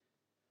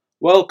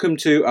Welcome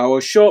to our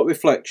short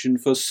reflection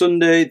for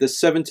Sunday the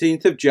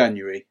 17th of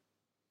January.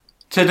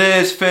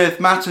 Today's Faith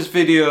Matters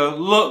video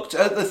looked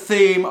at the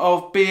theme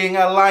of being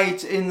a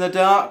light in the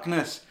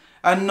darkness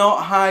and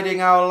not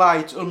hiding our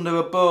light under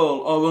a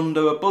bowl or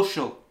under a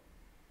bushel.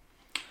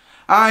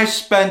 I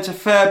spent a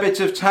fair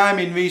bit of time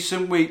in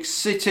recent weeks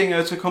sitting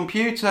at a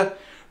computer,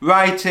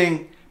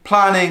 writing,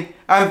 planning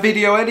and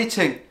video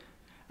editing,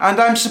 and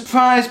I'm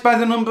surprised by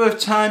the number of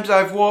times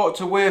I've walked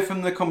away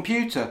from the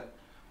computer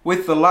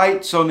with the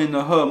lights on in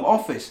the home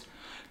office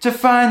to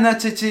find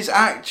that it is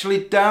actually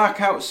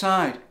dark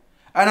outside,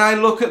 and I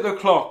look at the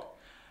clock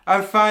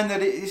and find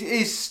that it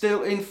is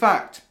still in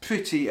fact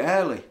pretty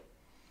early.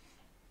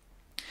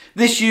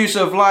 This use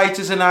of light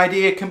as an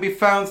idea can be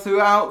found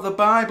throughout the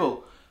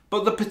Bible,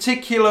 but the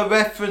particular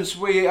reference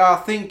we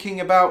are thinking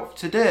about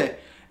today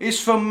is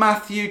from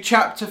Matthew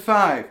chapter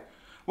 5,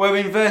 where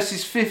in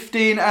verses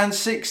 15 and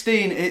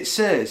 16 it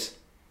says,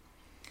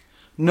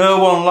 "No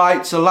one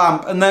lights a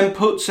lamp and then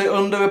puts it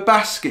under a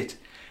basket.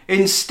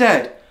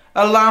 Instead,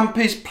 a lamp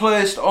is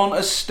placed on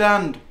a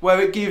stand where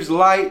it gives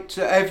light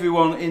to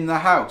everyone in the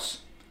house.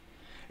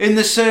 In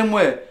the same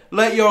way,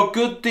 let your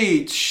good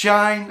deeds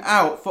shine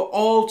out for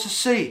all to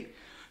see,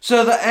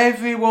 so that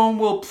everyone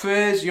will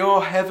praise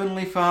your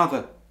heavenly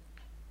Father."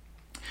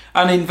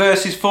 And in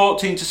verses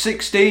 14 to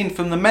 16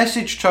 from the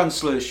Message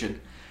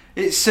translation,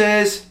 it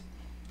says,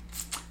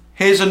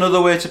 here's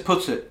another way to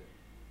put it.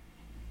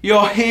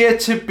 You're here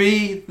to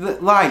be the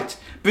light,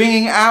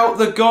 bringing out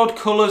the God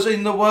colours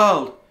in the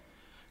world.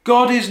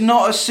 God is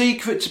not a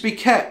secret to be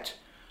kept.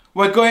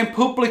 We're going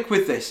public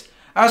with this,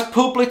 as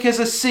public as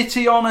a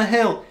city on a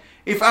hill.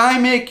 If I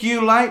make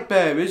you light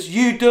bearers,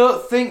 you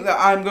don't think that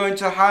I'm going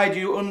to hide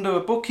you under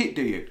a bucket,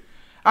 do you?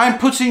 I'm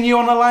putting you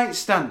on a light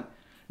stand.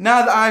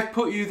 Now that I've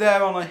put you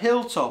there on a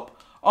hilltop,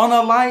 on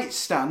a light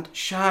stand,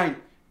 shine.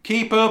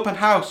 Keep open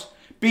house.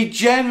 Be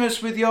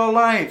generous with your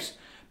lives.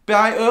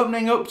 By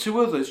opening up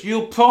to others,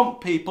 you'll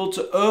prompt people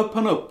to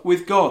open up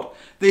with God,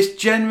 this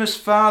generous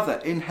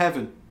Father in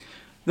heaven.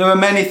 There are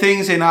many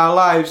things in our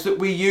lives that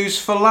we use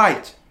for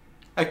light.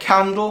 A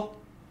candle,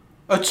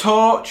 a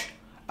torch,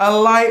 a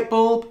light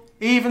bulb,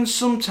 even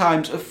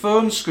sometimes a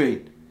phone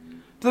screen.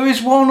 There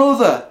is one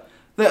other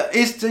that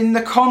is, in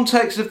the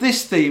context of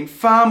this theme,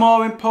 far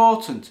more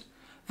important.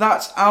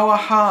 That's our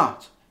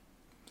heart.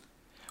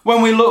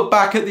 When we look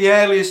back at the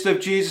earliest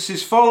of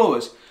Jesus'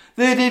 followers,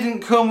 they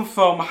didn't come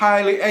from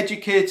highly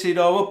educated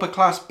or upper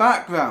class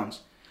backgrounds.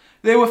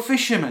 They were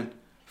fishermen,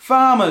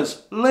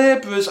 farmers,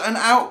 labourers and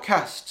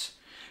outcasts.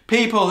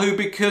 People who,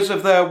 because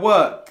of their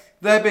work,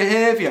 their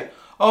behaviour,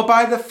 or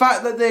by the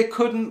fact that they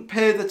couldn't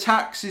pay the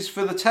taxes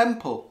for the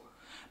temple,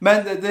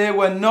 meant that they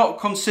were not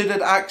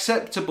considered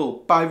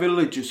acceptable by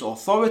religious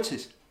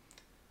authorities.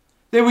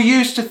 They were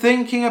used to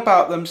thinking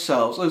about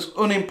themselves as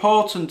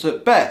unimportant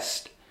at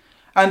best,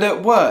 and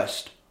at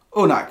worst,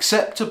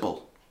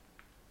 unacceptable.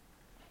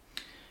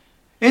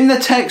 In the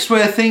text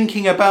we're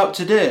thinking about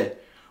today,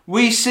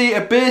 we see a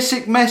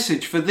basic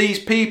message for these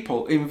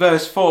people in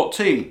verse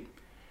 14.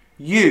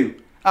 You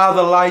are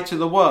the light of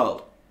the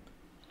world.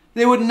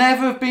 They would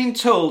never have been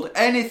told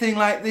anything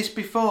like this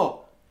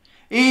before.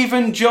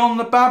 Even John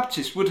the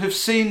Baptist would have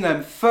seen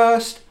them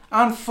first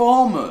and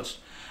foremost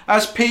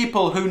as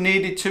people who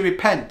needed to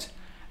repent,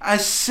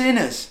 as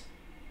sinners.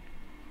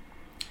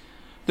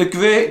 The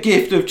great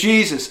gift of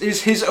Jesus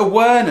is his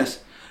awareness,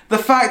 the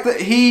fact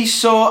that he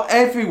saw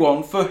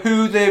everyone for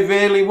who they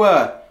really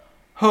were,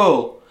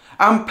 whole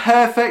and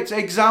perfect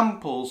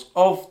examples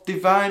of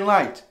divine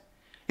light.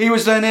 He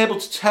was then able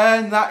to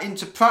turn that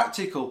into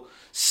practical,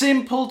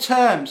 simple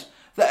terms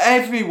that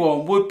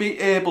everyone would be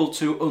able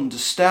to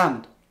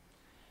understand.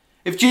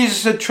 If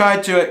Jesus had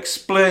tried to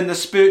explain the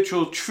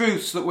spiritual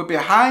truths that were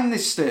behind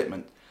this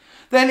statement,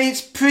 then it's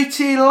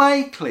pretty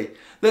likely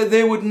that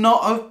they would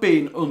not have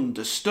been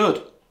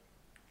understood.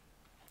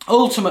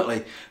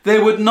 Ultimately,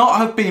 they would not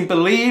have been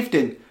believed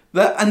in,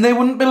 and they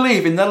wouldn't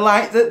believe in the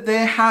light that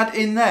they had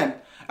in them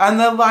and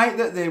the light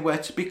that they were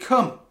to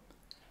become.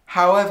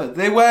 However,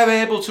 they were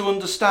able to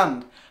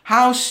understand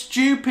how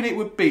stupid it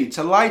would be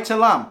to light a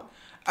lamp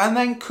and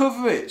then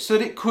cover it so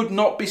that it could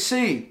not be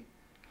seen.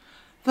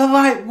 The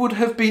light would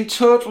have been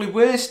totally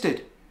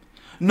wasted.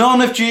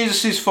 None of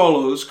Jesus'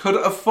 followers could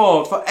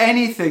afford for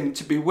anything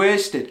to be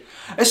wasted,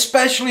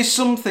 especially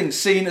something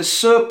seen as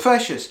so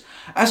precious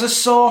as a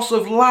source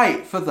of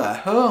light for their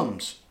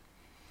homes.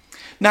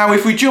 Now,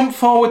 if we jump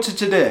forward to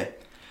today,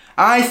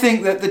 I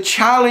think that the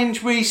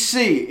challenge we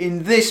see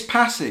in this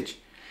passage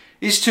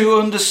is to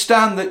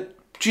understand that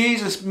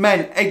Jesus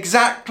meant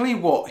exactly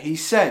what he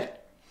said.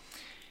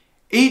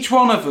 Each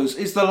one of us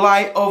is the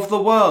light of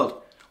the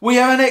world. We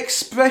are an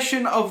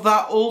expression of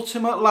that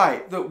ultimate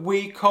light that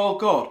we call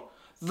God,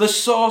 the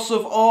source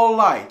of all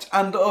light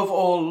and of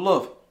all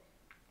love.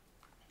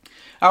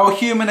 Our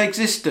human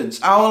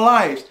existence, our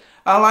lives,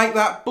 are like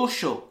that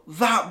bushel,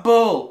 that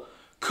bowl,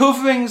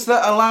 coverings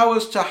that allow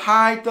us to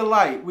hide the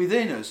light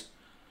within us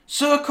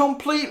so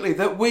completely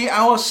that we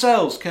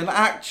ourselves can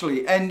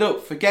actually end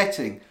up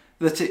forgetting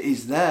that it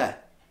is there.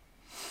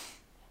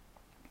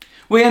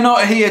 We are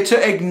not here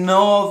to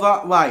ignore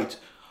that light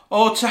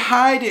or to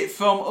hide it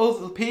from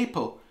other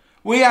people.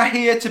 We are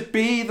here to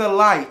be the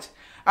light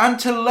and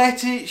to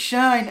let it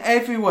shine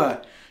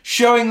everywhere,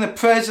 showing the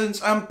presence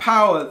and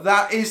power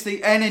that is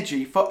the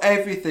energy for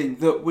everything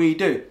that we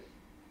do.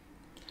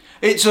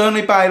 It's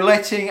only by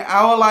letting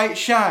our light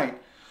shine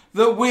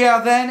that we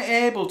are then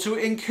able to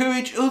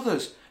encourage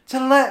others to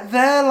let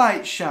their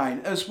light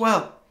shine as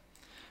well.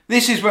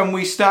 This is when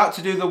we start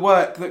to do the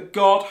work that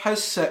God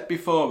has set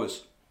before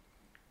us.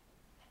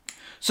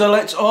 So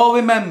let's all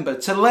remember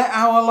to let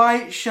our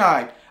light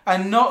shine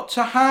and not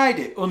to hide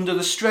it under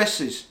the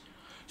stresses,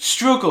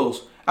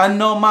 struggles and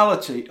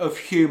normality of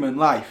human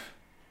life.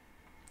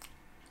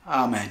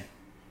 Amen.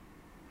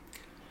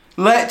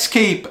 Let's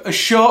keep a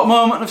short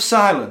moment of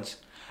silence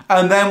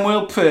and then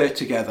we'll pray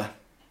together.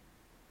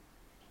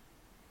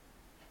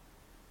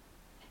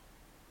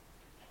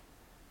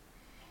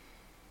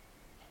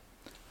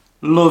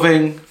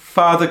 Loving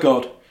Father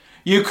God,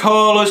 you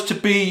call us to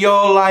be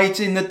your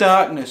light in the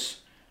darkness,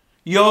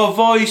 your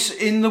voice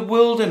in the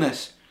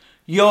wilderness,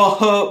 your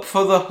hope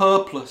for the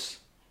hopeless.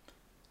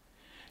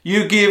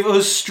 You give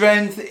us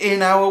strength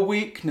in our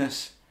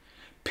weakness,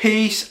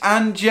 peace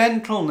and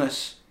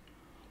gentleness,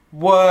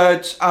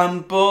 words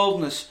and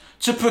boldness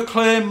to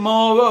proclaim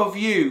more of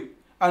you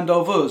and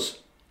of us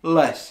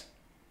less.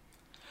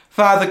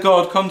 Father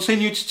God,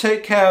 continue to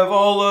take care of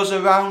all those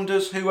around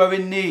us who are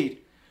in need,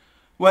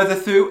 whether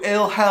through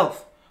ill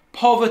health,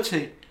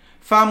 poverty,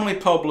 family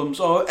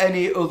problems or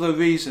any other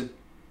reason.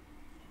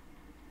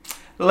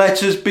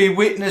 Let us be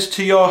witness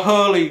to your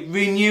holy,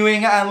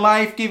 renewing and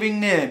life-giving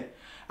name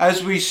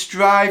as we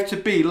strive to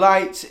be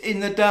lights in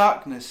the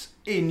darkness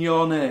in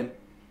your name.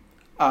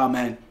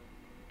 Amen.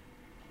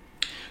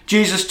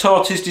 Jesus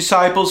taught his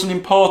disciples an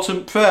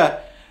important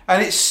prayer,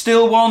 and it's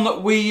still one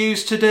that we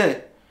use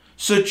today.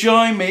 So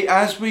join me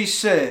as we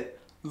say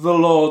the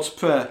Lord's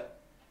Prayer.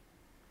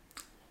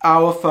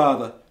 Our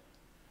Father,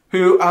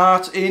 who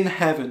art in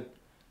heaven,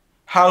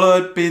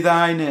 hallowed be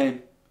thy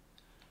name.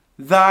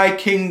 Thy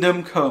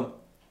kingdom come.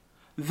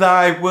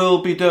 Thy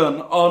will be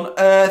done on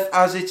earth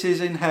as it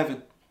is in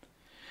heaven.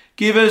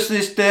 Give us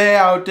this day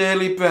our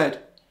daily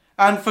bread,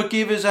 and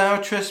forgive us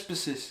our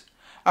trespasses,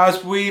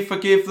 as we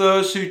forgive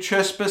those who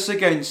trespass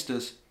against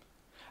us.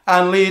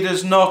 And lead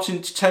us not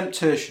into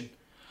temptation,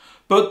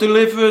 but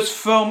deliver us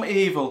from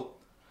evil.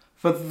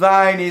 For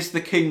thine is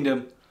the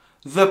kingdom,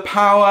 the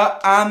power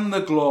and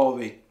the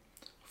glory,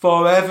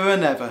 forever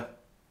and ever.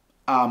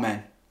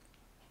 Amen.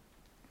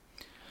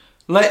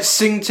 Let's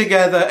sing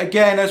together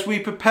again as we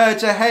prepare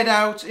to head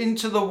out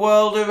into the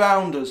world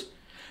around us,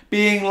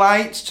 being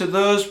lights to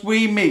those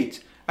we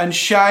meet and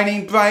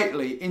shining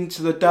brightly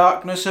into the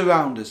darkness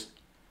around us.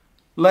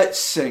 Let's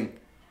sing,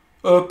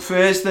 Oh,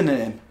 praise the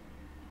name